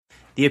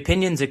The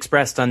opinions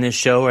expressed on this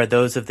show are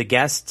those of the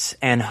guests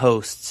and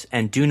hosts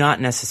and do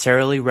not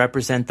necessarily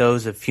represent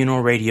those of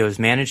Funeral Radio's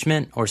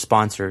management or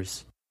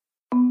sponsors.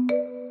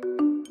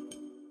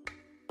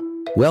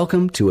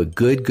 Welcome to A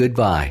Good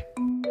Goodbye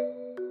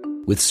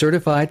with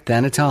certified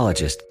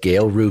thanatologist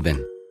Gail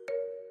Rubin.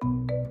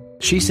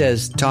 She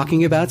says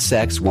talking about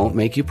sex won't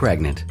make you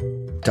pregnant.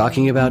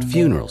 Talking about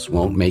funerals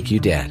won't make you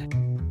dead.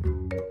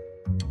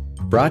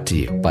 Brought to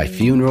you by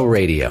Funeral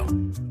Radio.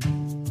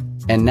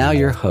 And now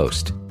your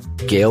host,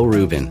 Gail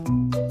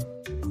Rubin.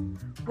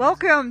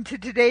 Welcome to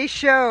today's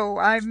show.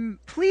 I'm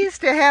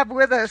pleased to have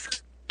with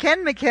us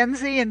Ken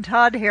McKenzie and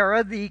Todd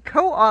Hara, the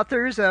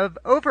co-authors of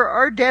Over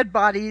Our Dead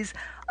Bodies,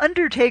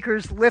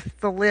 Undertakers Lift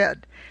the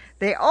Lid.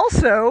 They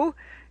also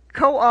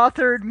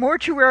co-authored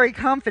Mortuary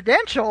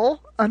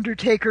Confidential,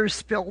 Undertakers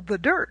Spill the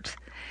Dirt.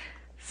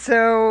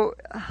 So,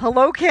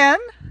 hello, Ken.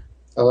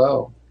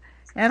 Hello.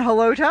 And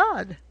hello,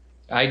 Todd.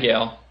 Hi,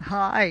 Gail.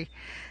 Hi.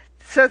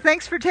 So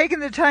thanks for taking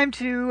the time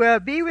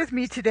to be with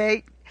me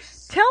today.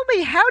 Tell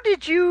me, how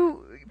did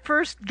you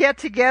first get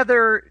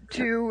together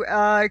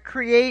to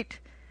create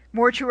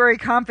Mortuary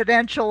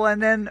Confidential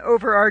and then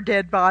Over Our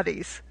Dead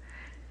Bodies?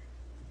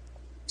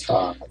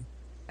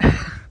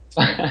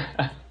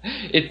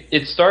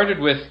 It started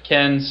with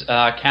Ken's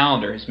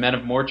calendar, his Men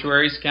of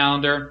Mortuaries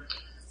calendar.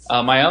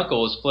 My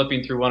uncle was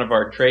flipping through one of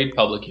our trade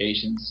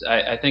publications.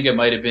 I think it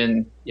might have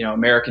been,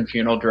 American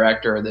Funeral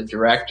Director or the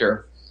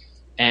director,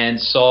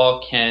 and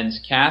saw Ken's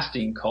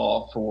casting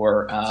call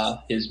for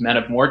his Men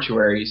of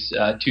Mortuaries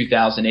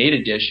 2008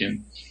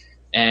 edition.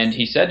 And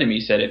he said to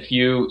me, if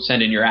you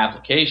send in your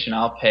application,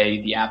 I'll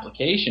pay the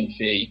application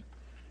fee.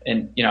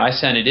 And, I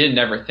sent it in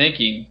never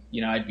thinking,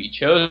 I'd be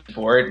chosen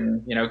for it,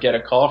 and, get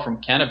a call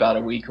from Ken about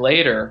a week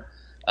later.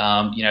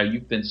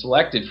 You've been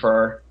selected for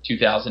our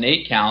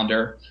 2008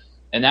 calendar.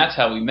 And that's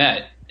how we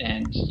met.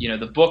 And,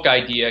 the book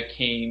idea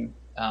came,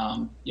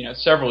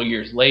 several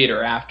years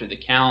later after the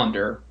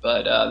calendar.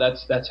 But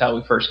that's how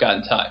we first got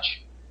in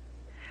touch.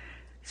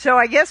 So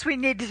I guess we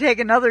need to take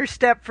another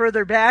step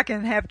further back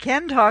and have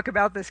Ken talk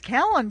about this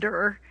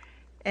calendar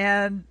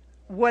and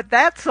what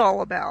that's all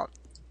about.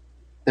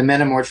 The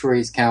Men of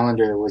Mortuaries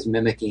calendar was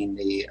mimicking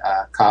the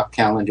cop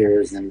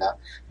calendars and the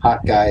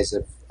hot guys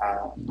of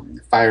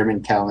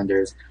fireman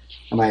calendars.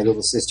 And my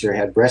little sister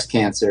had breast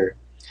cancer,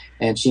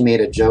 and she made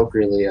a joke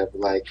really of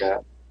like,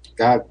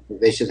 God,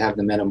 they should have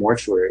the Men of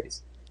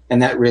Mortuaries.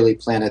 And that really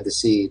planted the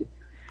seed.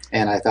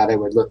 And I thought I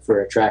would look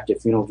for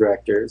attractive funeral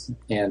directors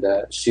and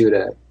shoot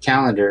a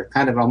calendar,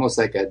 kind of almost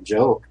like a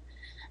joke,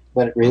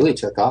 but it really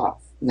took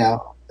off.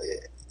 Now,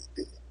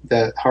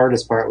 the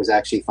hardest part was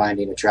actually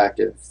finding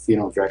attractive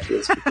funeral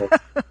directors because,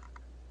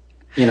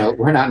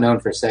 we're not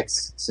known for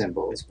sex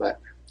symbols, but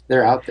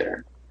they're out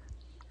there.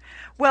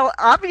 Well,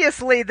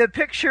 obviously the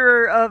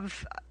picture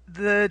of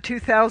the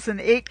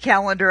 2008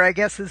 calendar, I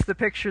guess, is the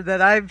picture that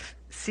I've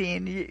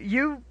seen.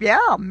 You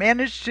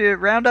managed to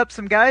round up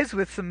some guys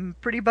with some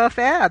pretty buff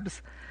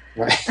abs.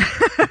 Right.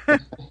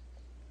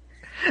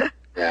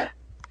 Yeah.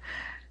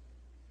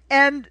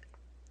 And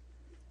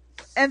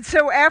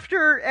so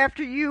after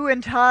you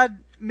and Todd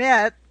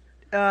met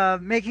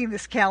making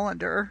this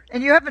calendar,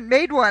 and you haven't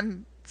made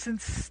one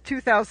since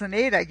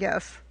 2008, I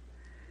guess.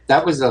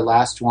 That was the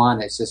last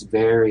one. It's just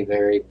very,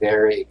 very,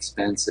 very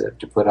expensive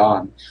to put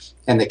on.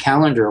 And the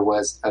calendar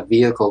was a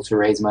vehicle to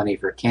raise money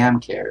for CAM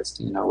Cares.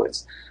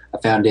 It's a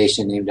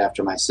foundation named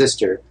after my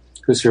sister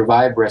who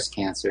survived breast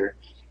cancer.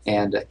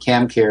 And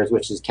CAM Cares,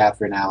 which is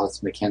Catherine Alice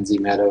McKenzie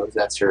Meadows,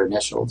 that's her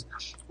initials.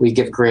 We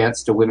give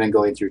grants to women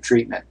going through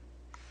treatment.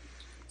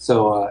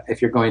 So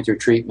if you're going through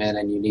treatment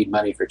and you need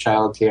money for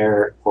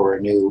childcare or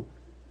a new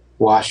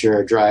washer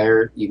or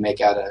dryer, you make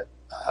out a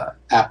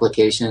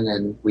application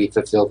and we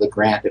fulfill the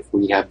grant if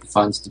we have the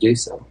funds to do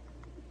so.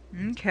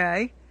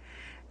 Okay.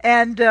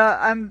 And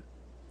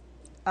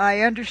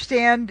I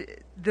understand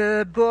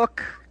the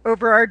book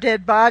Over Our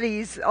Dead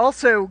Bodies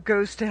also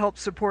goes to help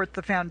support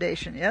the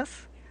foundation,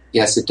 yes?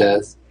 Yes, it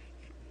does.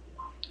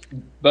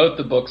 Both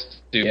the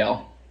books do,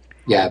 Gail.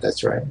 Yeah,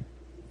 that's right.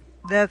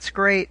 That's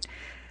great.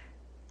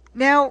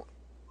 Now,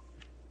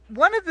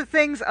 one of the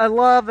things I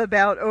love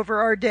about Over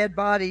Our Dead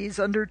Bodies,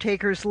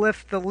 Undertakers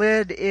Lift the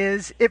Lid,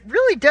 is it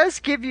really does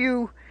give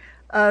you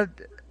a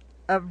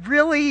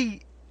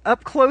really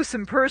up-close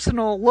and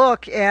personal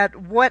look at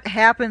what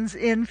happens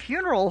in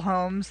funeral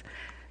homes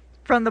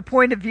from the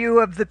point of view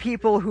of the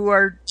people who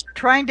are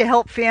trying to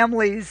help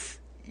families,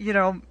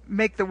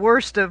 make the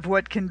worst of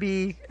what can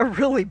be a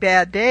really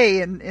bad day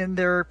in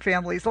their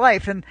family's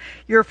life. And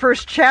your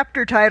first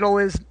chapter title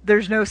is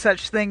There's No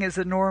Such Thing as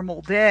a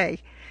Normal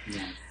Day.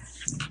 Yeah.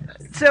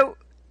 So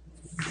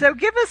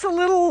give us a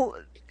little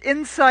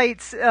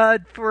insights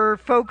for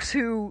folks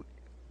who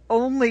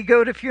only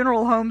go to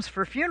funeral homes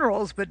for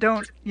funerals but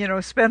don't,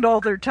 spend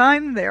all their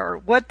time there.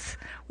 What's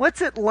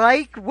it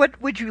like?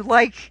 What would you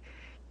like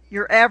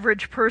your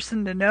average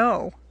person to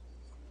know?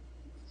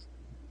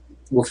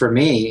 Well, for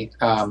me,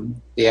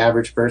 the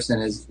average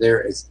person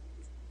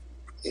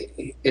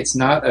it's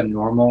not a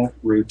normal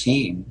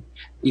routine.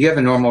 You have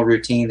a normal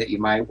routine that you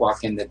might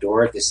walk in the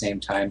door at the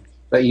same time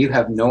but you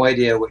have no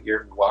idea what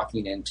you're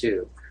walking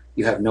into.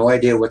 You have no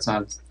idea what's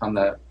on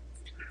the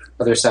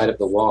other side of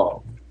the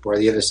wall or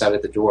the other side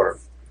of the door,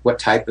 what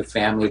type of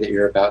family that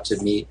you're about to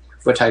meet,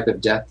 what type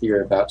of death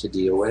you're about to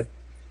deal with.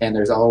 And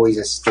there's always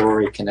a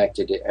story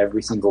connected to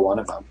every single one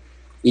of them.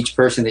 Each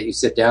person that you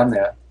sit down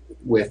there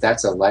with,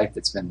 that's a life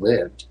that's been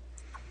lived.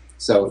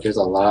 So there's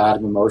a lot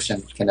of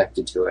emotion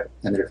connected to it,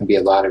 and there can be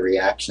a lot of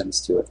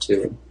reactions to it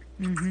too.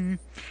 Mm-hmm.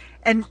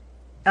 And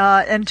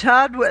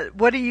Todd,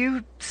 what do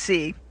you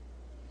see?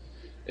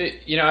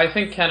 I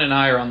think Ken and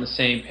I are on the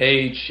same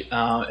page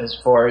as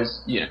far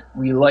as,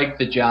 we like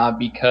the job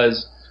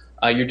because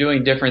you're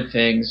doing different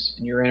things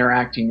and you're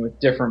interacting with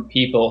different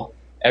people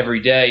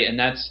every day, and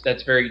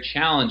that's very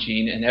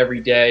challenging. And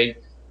every day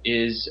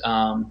is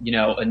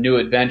a new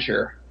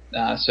adventure,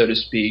 so to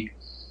speak.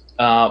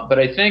 But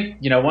I think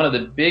one of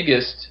the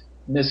biggest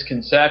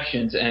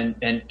misconceptions,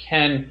 and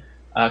Ken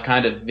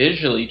kind of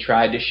visually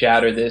tried to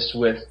shatter this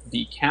with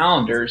the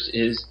calendars,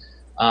 is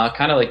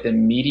kind of like the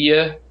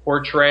media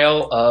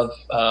portrayal of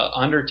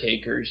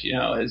undertakers.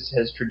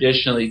 Has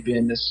traditionally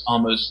been this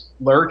almost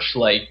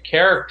lurch-like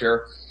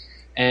character,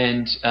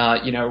 and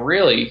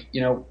really,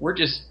 we're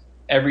just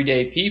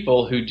everyday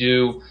people who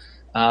do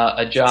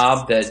a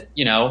job that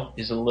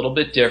is a little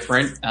bit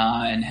different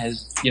and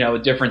has a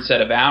different set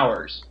of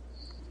hours.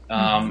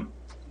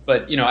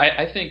 But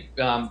I think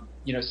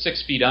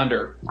 6 Feet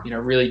Under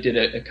really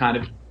did a kind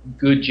of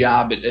good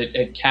job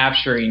at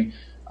capturing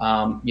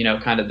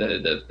kind of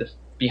the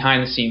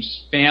behind the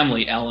scenes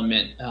family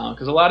element,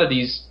 because a lot of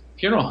these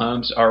funeral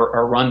homes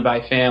are run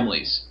by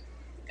families,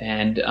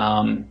 and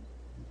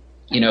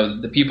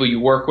the people you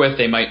work with,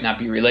 they might not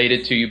be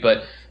related to you,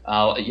 but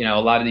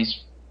a lot of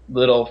these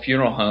little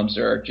funeral homes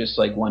are just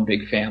like one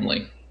big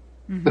family.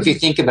 Mm-hmm. If you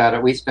think about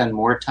it, we spend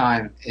more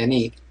time,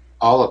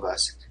 all of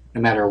us,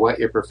 no matter what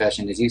your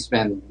profession is, you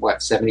spend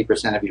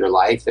 70% of your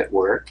life at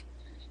work.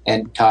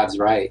 And Todd's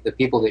right. The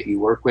people that you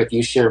work with,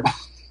 you share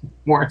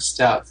more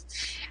stuff.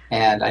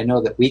 And I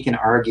know that we can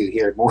argue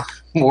here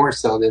more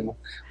so than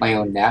my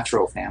own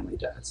natural family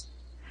does.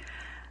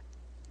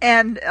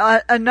 And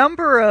a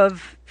number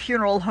of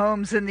funeral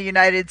homes in the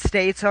United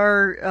States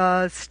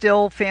are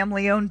still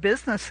family-owned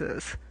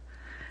businesses.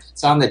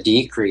 It's on the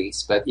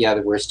decrease, but yeah,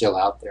 we're still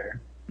out there.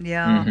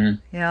 Yeah,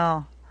 Mm-hmm.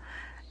 yeah.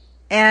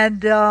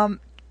 And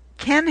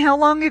Ken, how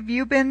long have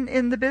you been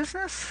in the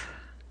business?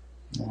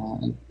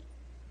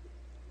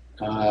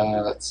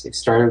 Let's see,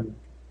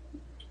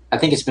 I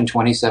think it's been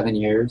 27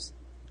 years.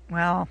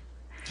 Wow.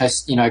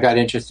 I got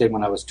interested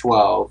when I was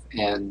 12,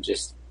 and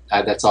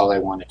that's all I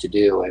wanted to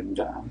do.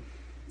 And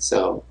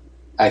so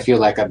I feel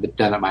like I've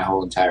done it my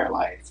whole entire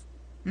life.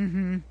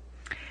 Mm-hmm.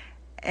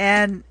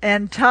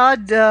 And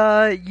Todd,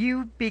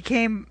 you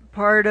became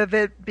part of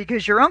it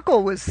because your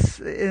uncle was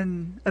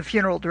a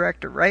funeral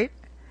director, right?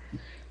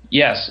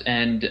 Yes,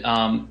 and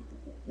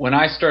when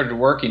I started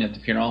working at the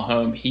funeral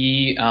home,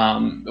 he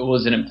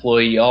was an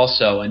employee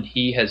also, and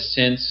he has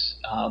since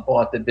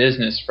bought the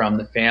business from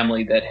the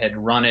family that had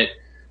run it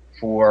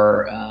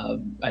for,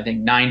 I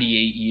think,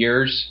 98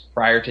 years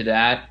prior to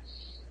that.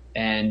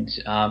 And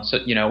so,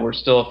 we're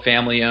still a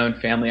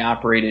family-owned,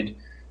 family-operated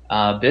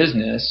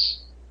business.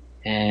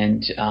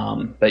 And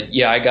but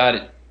yeah, I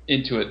got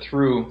into it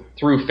through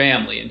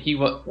family, and he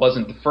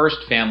wasn't the first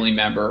family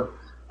member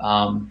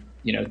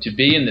to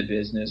be in the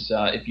business.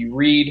 If you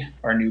read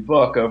our new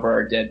book, Over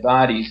Our Dead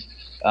Bodies,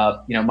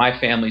 my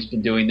family's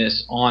been doing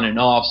this on and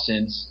off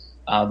since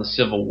the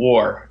Civil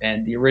War,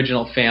 and the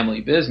original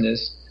family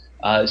business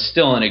is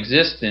still in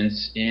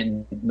existence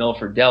in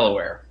Milford,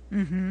 Delaware.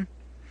 Mm-hmm.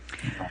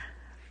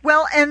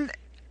 Well, and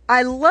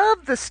I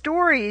love the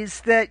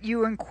stories that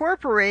you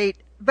incorporate,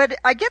 but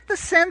I get the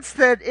sense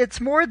that it's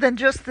more than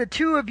just the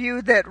two of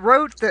you that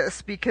wrote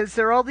this, because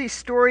there are all these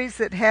stories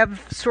that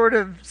have sort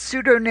of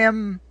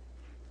pseudonym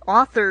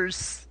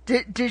authors.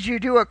 Did you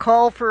do a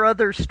call for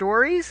other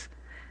stories?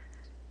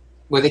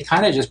 Well, they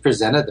kind of just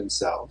presented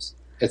themselves.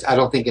 I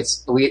don't think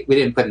we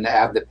didn't put an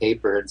ad in the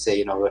paper and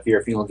say, if you're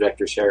a funeral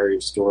director, share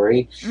your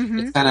story. Mm-hmm.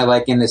 It's kind of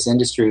like in this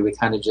industry, we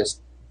kind of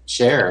just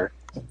share.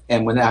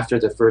 And after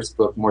the first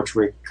book,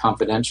 Mortuary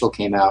Confidential,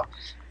 came out,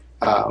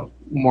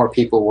 more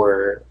people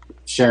were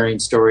sharing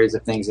stories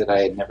of things that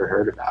I had never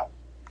heard about.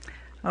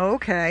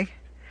 Okay.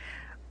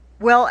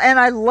 Well, and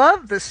I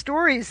love the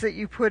stories that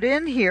you put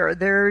in here.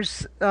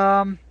 There's,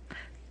 the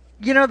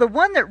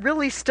one that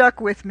really stuck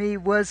with me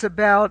was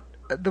about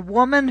the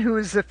woman who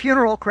is a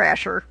funeral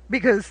crasher,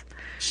 because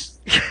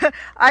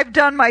I've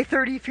done my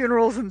 30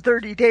 funerals in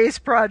 30 days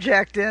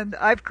project, and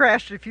I've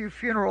crashed a few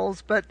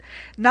funerals, but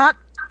not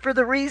for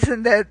the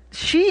reason that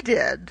she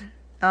did.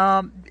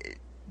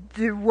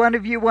 Do one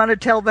of you want to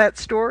tell that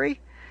story?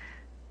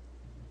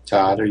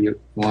 Todd, or you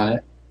want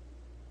it?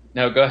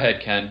 No, go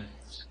ahead, Ken.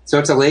 So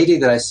it's a lady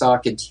that I saw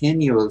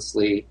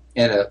continuously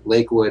in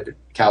Lakewood,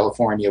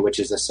 California, which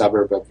is a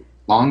suburb of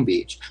Long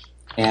Beach.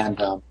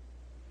 And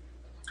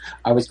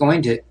I was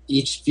going to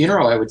each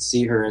funeral. I would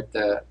see her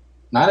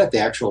not at the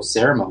actual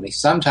ceremony,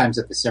 sometimes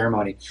at the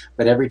ceremony,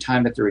 but every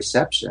time at the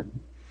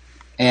reception.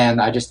 And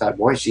I just thought,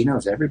 boy, she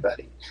knows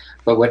everybody.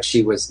 But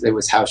it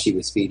was how she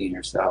was feeding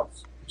herself.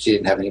 She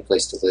didn't have any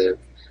place to live,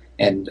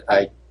 and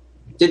I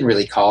didn't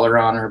really call her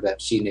on her, but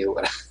she knew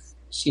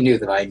she knew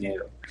that I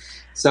knew.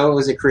 So it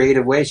was a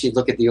creative way. She'd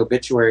look at the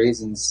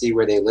obituaries and see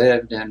where they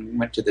lived, and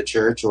went to the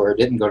church or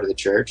didn't go to the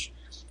church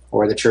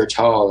or the church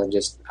hall, and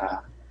just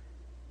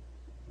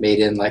made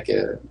in like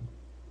a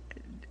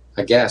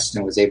guest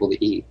and was able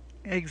to eat.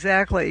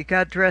 Exactly.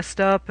 Got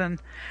dressed up, and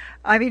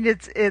I mean,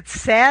 it's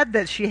sad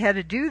that she had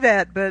to do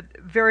that, but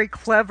very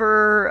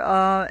clever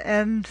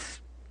and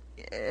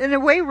in a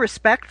way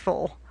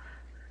respectful.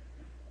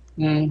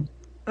 Mm.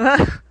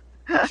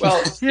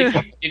 Well,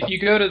 if you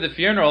go to the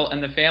funeral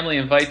and the family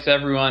invites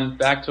everyone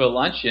back to a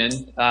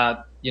luncheon,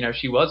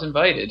 she was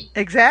invited.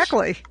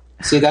 Exactly.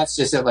 See, that's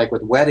just it. Like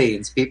with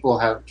weddings, people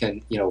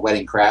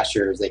wedding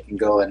crashers, they can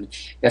go, and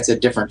that's a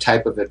different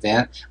type of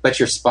event, but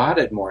you're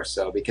spotted more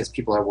so because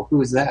people are, well,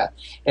 who is that?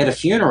 At a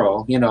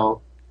funeral,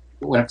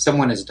 when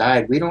someone has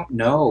died, we don't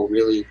know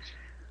really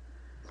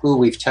who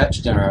we've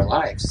touched in our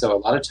life. So a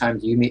lot of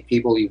times you meet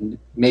people you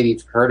maybe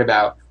heard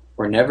about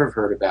or never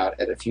heard about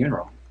at a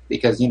funeral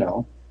because, we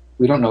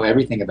don't know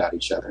everything about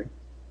each other.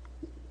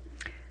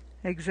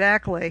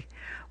 Exactly.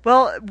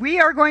 Well, we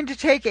are going to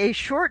take a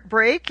short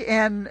break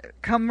and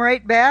come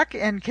right back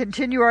and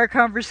continue our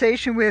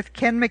conversation with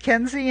Ken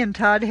McKenzie and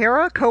Todd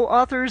Hara,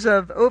 co-authors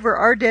of Over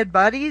Our Dead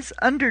Bodies,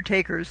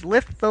 Undertakers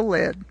Lift the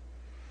Lid.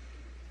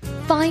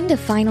 Find a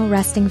final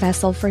resting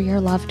vessel for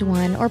your loved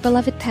one or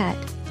beloved pet.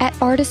 At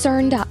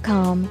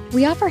artisurn.com,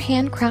 we offer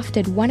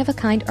handcrafted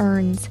one-of-a-kind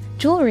urns,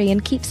 jewelry,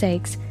 and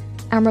keepsakes.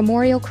 Our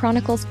Memorial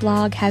Chronicles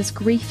blog has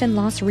grief and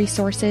loss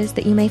resources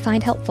that you may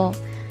find helpful.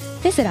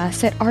 Visit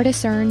us at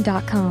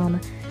artisurn.com.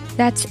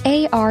 That's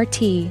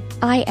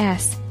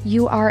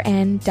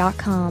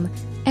ARTISURN.com,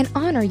 and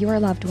honor your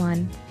loved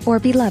one or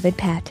beloved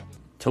pet.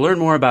 To learn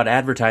more about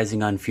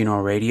advertising on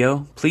Funeral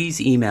Radio, please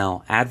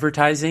email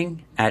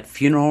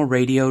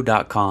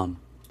advertising@funeralradio.com.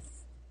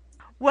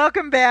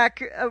 Welcome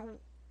back.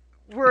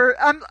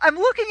 I'm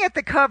looking at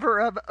the cover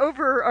of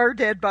Over Our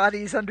Dead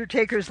Bodies,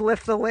 Undertakers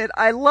Lift the Lid.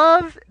 I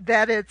love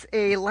that it's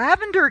a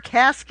lavender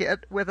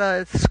casket with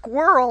a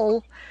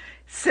squirrel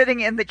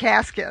sitting in the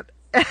casket.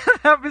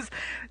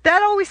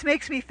 That always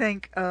makes me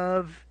think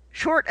of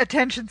short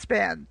attention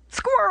span.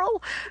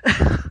 Squirrel!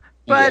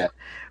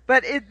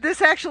 But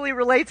this actually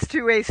relates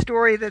to a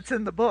story that's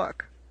in the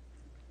book.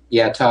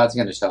 Yeah, Todd's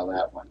going to tell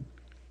that one.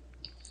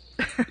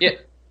 Yeah,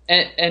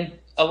 and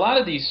a lot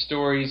of these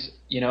stories,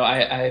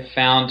 I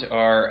found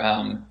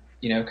are,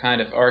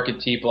 kind of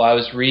archetypal. I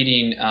was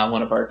reading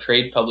one of our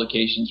trade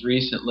publications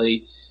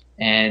recently,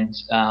 and,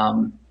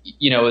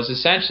 it was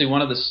essentially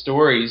one of the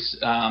stories,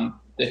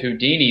 the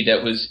Houdini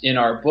that was in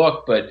our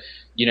book, but,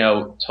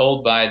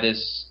 told by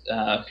this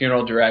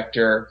funeral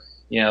director.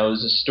 It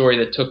was a story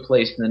that took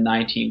place in the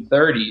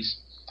 1930s.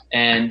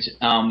 And,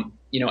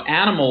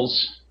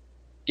 animals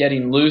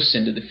getting loose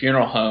into the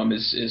funeral home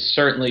is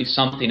certainly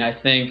something I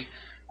think,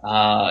 a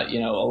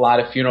lot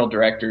of funeral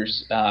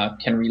directors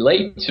can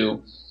relate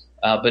to.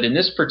 But in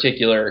this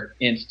particular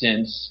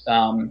instance,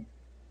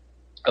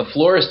 a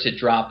florist had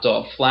dropped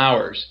off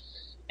flowers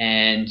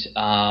and,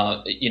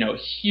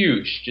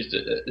 huge, just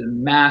a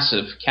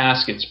massive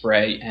casket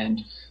spray.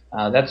 And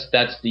that's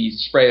the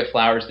spray of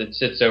flowers that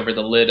sits over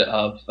the lid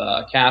of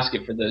a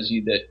casket, for those of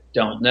you that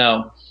don't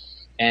know.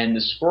 And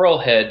the squirrel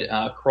had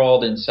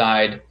crawled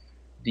inside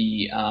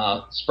the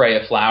spray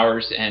of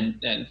flowers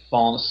and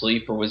fallen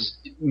asleep, or was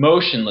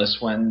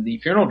motionless when the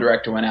funeral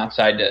director went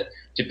outside to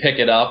pick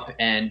it up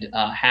and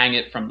hang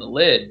it from the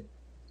lid.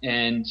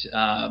 And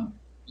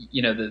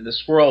the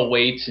squirrel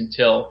waits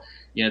until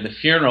the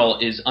funeral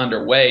is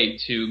underway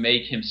to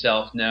make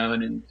himself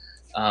known,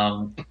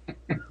 and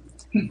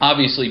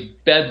obviously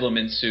bedlam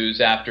ensues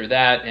after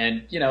that.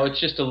 And it's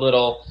just a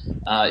little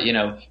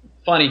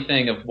funny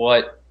thing of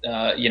what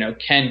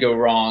can go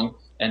wrong,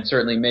 and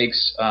certainly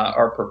makes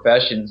our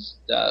professions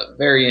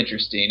very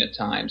interesting at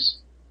times.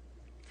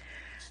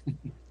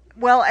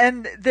 Well,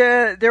 and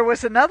there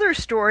was another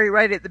story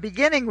right at the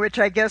beginning, which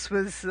I guess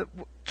was,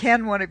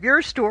 Ken, one of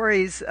your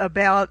stories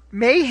about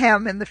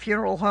mayhem in the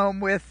funeral home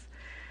with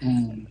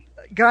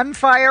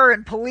gunfire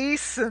and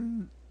police,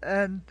 and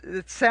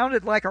it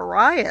sounded like a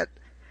riot.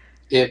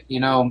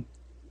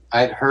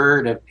 I'd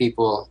heard of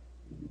people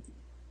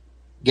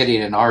getting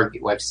in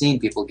arguments. I've seen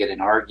people get in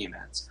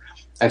arguments.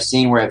 I've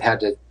seen where I've had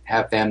to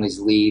have families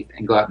leave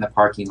and go out in the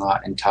parking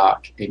lot and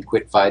talk and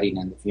quit fighting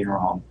in the funeral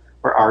home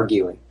or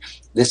arguing.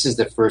 This is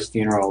the first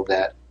funeral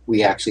that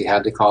we actually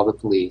had to call the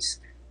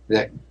police,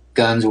 that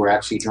guns were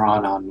actually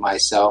drawn on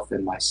myself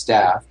and my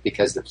staff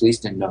because the police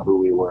didn't know who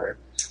we were.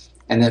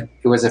 And then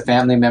it was a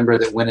family member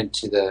that went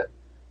into the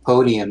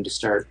podium to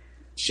start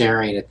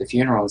sharing at the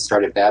funeral and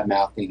started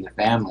bad-mouthing the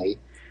family.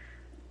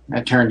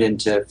 It turned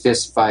into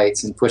fist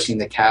fights and pushing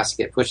the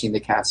casket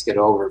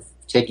over,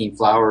 taking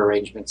flower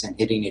arrangements and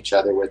hitting each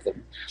other with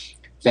them.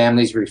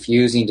 Families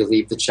refusing to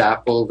leave the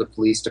chapel. The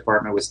police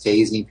department was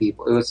tasing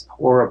people. It was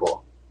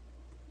horrible.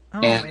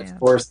 Man. Of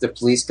course, the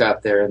police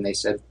got there and they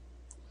said,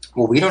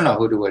 well, we don't know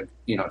who to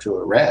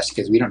arrest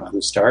because we don't know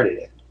who started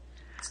it.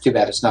 it's too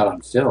bad it's not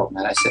on film.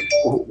 And I said,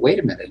 oh, wait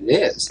a minute, it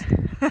is.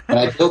 When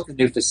I built the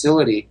new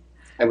facility,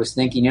 I was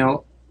thinking,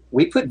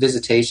 we put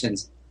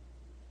visitations,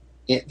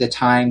 the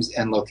times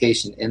and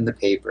location in the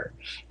paper,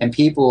 and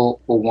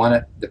people will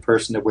want the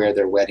person to wear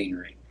their wedding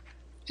ring.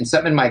 And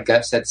something in my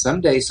gut said,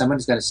 someday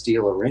someone's going to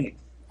steal a ring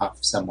off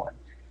of someone.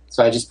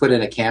 So I just put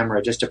in a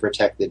camera just to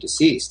protect the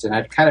deceased. And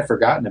I'd kind of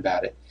forgotten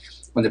about it.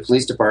 When the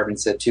police department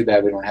said, too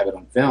bad we don't have it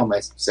on film, I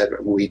said,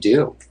 well, we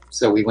do.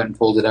 So we went and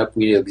pulled it up.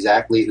 We knew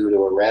exactly who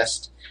to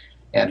arrest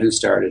and who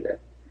started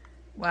it.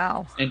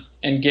 Wow.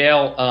 And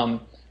Gail,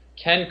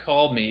 Ken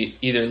called me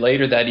either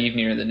later that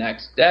evening or the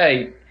next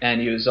day,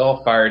 and he was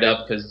all fired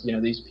up because,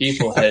 these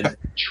people had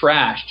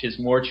trashed his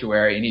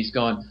mortuary, and he's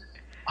going,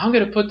 I'm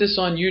going to put this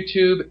on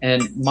YouTube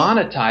and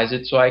monetize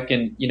it so I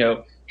can,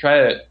 try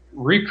to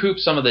recoup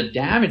some of the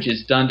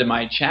damages done to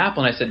my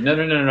chapel. And I said,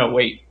 no,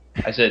 wait.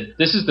 I said,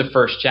 this is the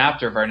first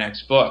chapter of our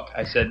next book.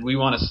 I said, we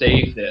want to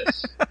save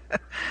this.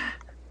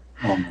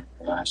 Oh, my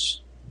gosh.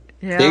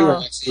 Yeah. They were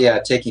actually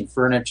taking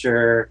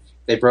furniture.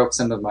 They broke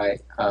some of my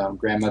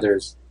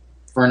grandmother's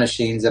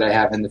furnishings that I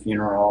have in the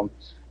funeral home,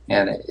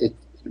 and it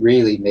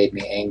really made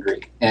me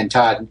angry. And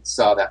Todd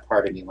saw that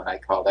part of me when I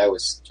called. I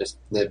was just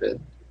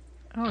livid.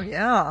 Oh,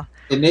 yeah.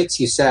 It makes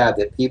you sad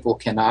that people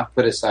cannot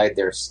put aside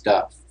their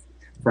stuff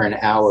for an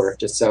hour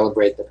to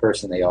celebrate the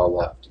person they all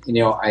loved.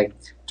 I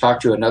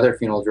talked to another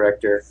funeral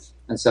director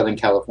in Southern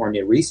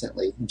California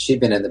recently, and she'd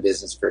been in the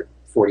business for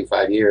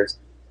 45 years.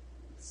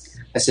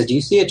 I said, do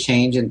you see a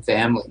change in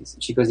families?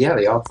 And she goes, yeah,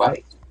 they all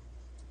fight.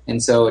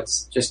 And so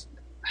it's just,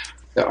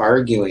 the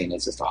arguing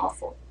is just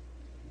awful.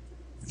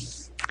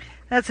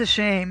 That's a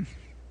shame.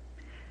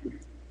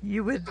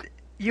 You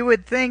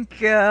would think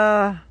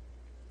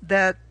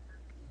that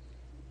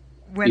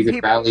when you could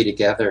people rally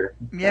together.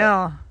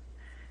 Yeah.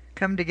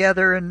 Come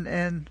together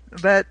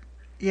but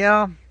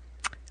yeah,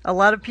 a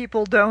lot of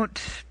people don't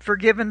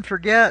forgive and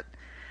forget.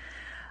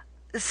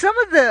 Some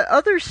of the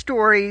other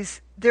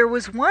stories, there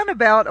was one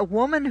about a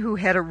woman who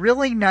had a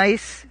really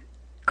nice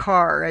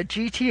car, a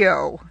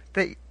GTO,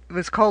 that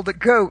was called a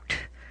Goat.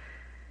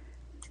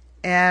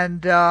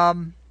 And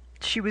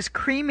she was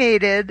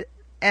cremated,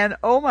 and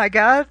oh my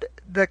God,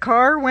 the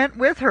car went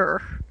with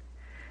her.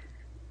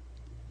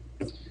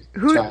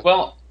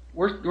 Well,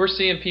 we're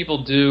seeing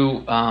people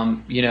do,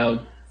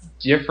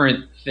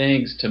 different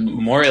things to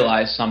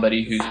memorialize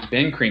somebody who's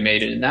been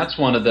cremated, and that's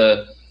one of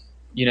the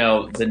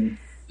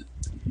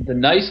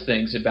nice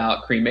things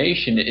about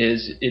cremation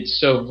is it's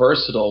so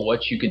versatile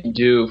what you can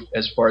do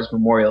as far as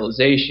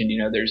memorialization.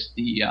 There's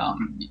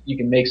you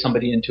can make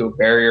somebody into a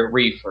barrier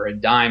reef or a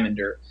diamond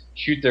or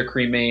shoot their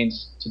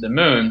cremains to the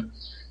moon.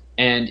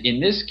 And in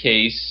this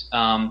case,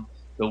 the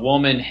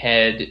woman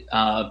had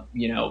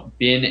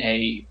been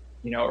a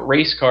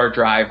race car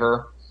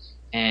driver,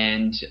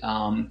 and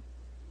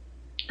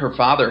her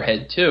father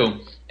had too,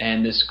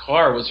 and this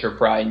car was her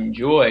pride and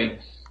joy.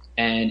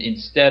 And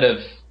instead of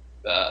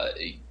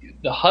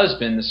the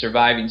husband, the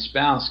surviving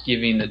spouse,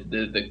 giving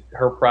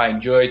her pride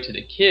and joy to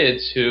the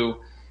kids who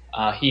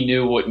he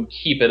knew wouldn't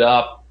keep it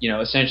up,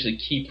 essentially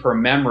keep her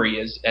memory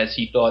as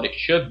he thought it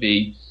should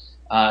be,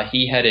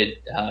 he had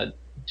it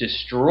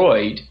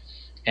destroyed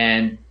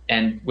and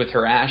with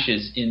her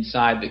ashes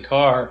inside the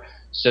car,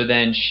 so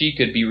then she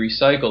could be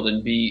recycled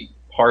and be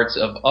parts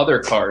of other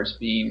cars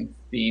being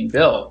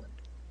built.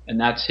 And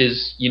that's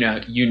his,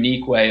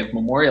 unique way of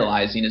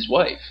memorializing his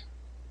wife.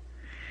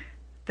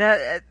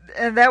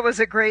 That was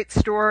a great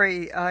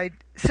story.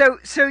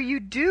 So you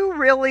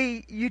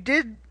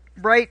did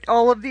write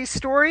all of these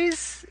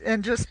stories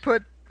and just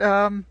put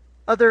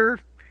other.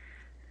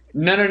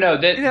 No.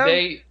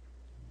 They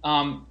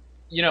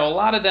a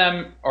lot of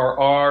them are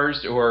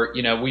ours, or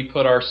we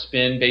put our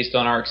spin based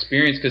on our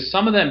experience, because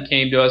some of them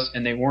came to us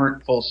and they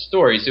weren't full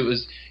stories. It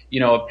was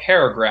a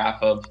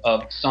paragraph of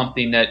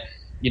something that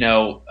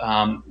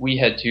we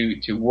had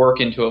to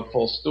work into a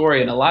full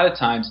story, and a lot of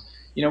times.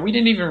 We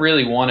didn't even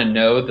really want to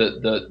know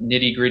the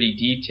nitty-gritty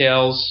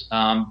details,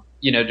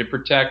 to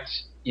protect,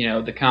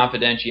 the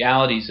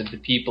confidentialities of the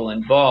people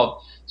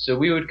involved. So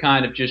we would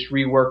kind of just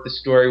rework the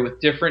story with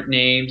different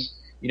names,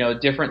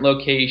 different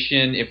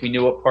location, if we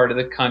knew what part of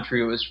the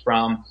country it was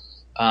from,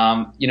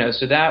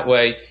 so that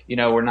way,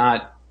 we're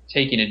not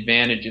taking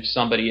advantage of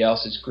somebody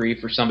else's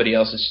grief or somebody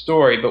else's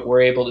story, but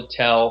we're able to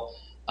tell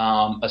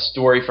a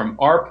story from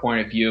our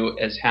point of view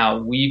as how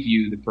we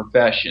view the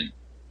profession.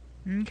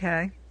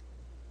 Okay.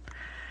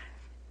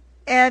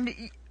 And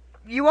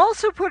you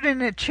also put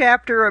in a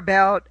chapter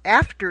about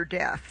after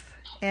death,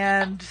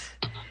 and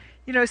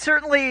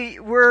certainly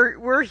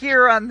we're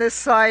here on this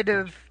side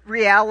of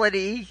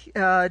reality,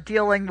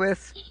 dealing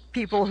with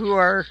people who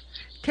are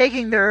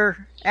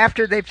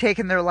after they've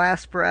taken their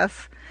last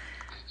breath.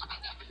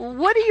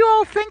 What do you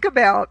all think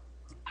about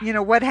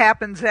what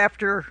happens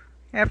after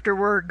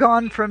we're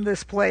gone from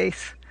this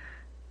place?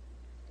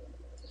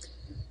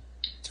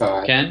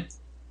 Ken?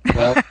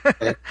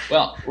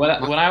 Well, when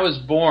I was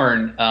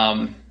born,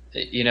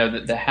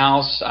 the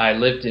house I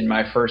lived in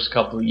my first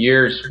couple of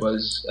years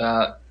was,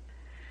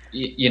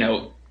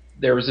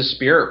 there was a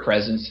spirit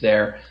presence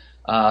there.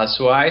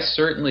 So I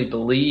certainly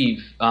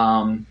believe,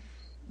 in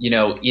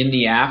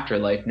the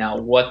afterlife. Now,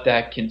 what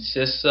that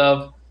consists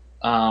of,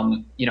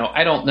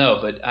 I don't know,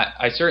 but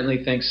I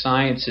certainly think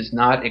science has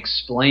not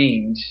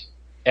explained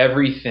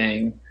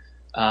everything,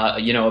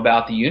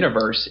 about the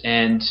universe.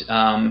 And,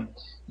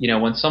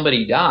 when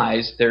somebody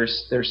dies,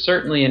 there's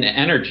certainly an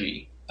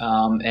energy.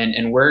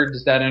 And where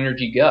does that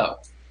energy go?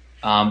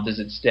 Does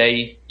it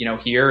stay,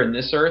 here in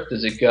this earth?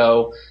 Does it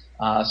go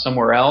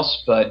somewhere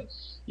else? But,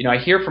 I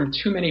hear from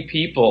too many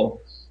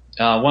people.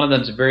 One of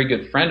them is a very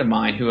good friend of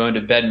mine who owned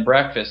a bed and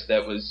breakfast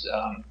that was,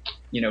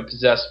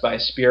 possessed by a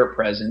spirit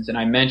presence. And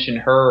I mentioned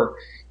her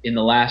in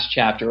the last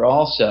chapter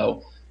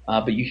also.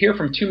 But you hear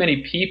from too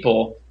many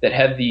people that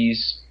have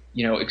these,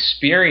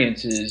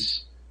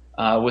 experiences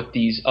with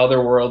these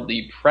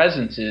otherworldly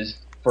presences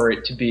for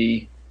it to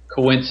be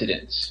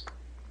coincidence.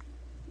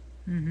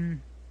 Mm-hmm.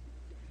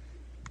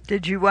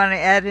 Did you want to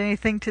add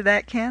anything to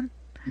that, Ken?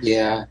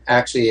 Yeah,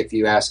 actually, if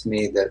you ask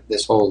me, that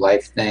this whole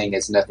life thing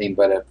is nothing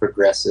but a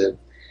progressive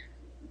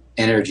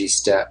energy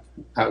step.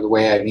 The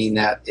way I mean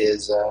that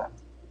is,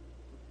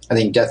 I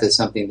think death is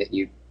something that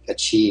you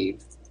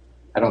achieve.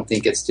 I don't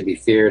think it's to be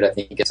feared. I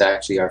think it's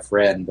actually our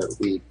friend, but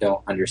we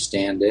don't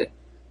understand it,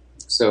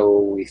 so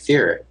we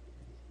fear it.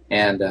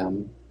 And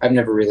I've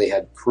never really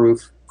had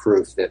proof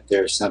that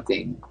there's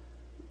something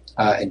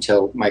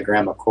until my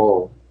Grandma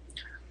Cole.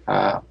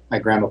 My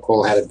Grandma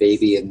Cole had a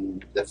baby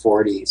in the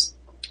 40s,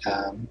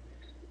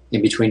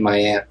 in between my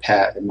Aunt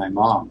Pat and my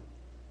mom.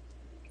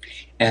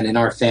 And in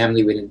our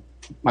family, we didn't,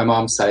 my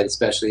mom's side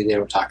especially, they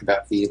don't talk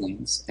about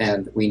feelings.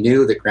 And we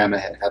knew that Grandma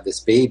had had this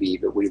baby,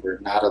 but we were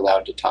not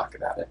allowed to talk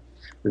about it.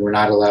 We were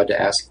not allowed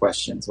to ask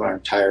questions our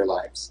entire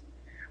lives.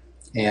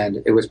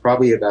 And it was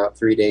probably about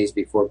 3 days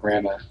before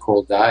Grandma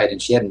Cole died,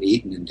 and she hadn't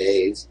eaten in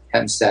days,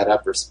 hadn't sat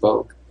up or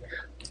spoke.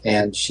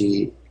 And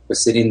she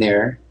was sitting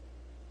there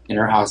in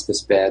her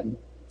hospice bed,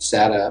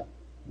 sat up,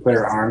 put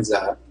her arms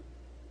up,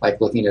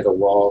 like looking at a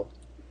wall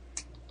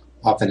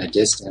off in a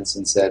distance,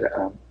 and said,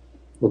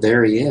 well,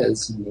 there he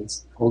is, and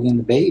he's holding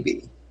the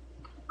baby.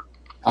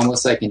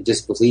 Almost like in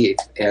disbelief.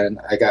 And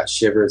I got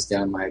shivers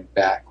down my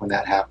back when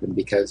that happened,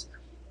 because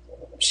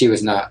she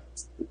was not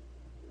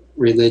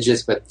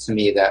religious, but to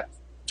me that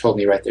told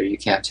me right there, you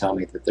can't tell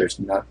me that there's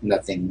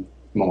nothing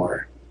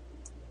more.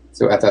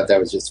 So I thought that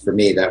was just, for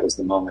me, that was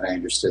the moment I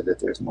understood that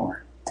there's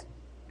more.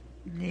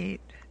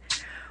 Neat.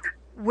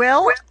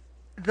 Well,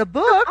 the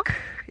book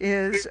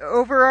is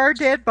Over Our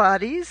Dead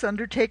Bodies,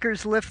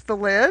 Undertakers Lift the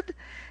Lid,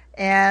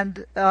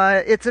 and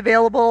it's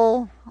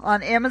available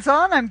on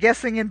Amazon, I'm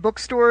guessing in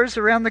bookstores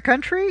around the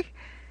country.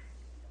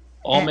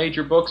 All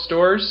major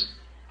bookstores.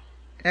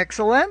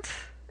 Excellent.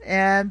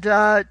 And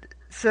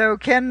so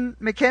Ken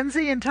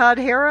McKenzie and Todd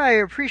Hara, I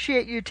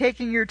appreciate you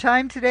taking your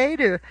time today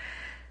to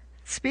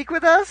speak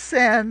with us,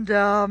 and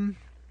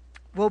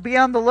we'll be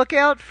on the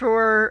lookout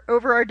for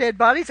Over Our Dead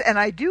Bodies, and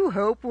I do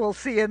hope we'll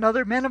see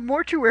another Men of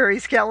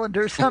Mortuaries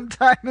calendar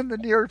sometime in the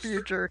near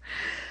future.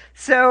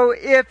 So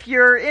if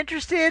you're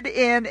interested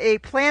in a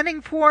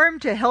planning form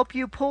to help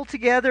you pull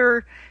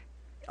together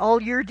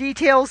all your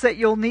details that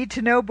you'll need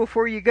to know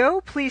before you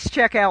go, please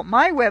check out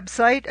my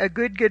website,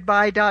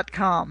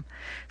 agoodgoodbye.com.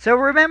 So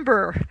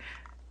remember,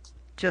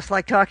 just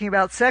like talking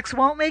about sex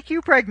won't make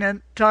you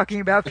pregnant,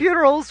 talking about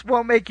funerals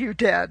won't make you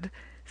dead.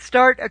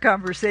 Start a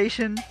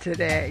conversation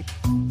today.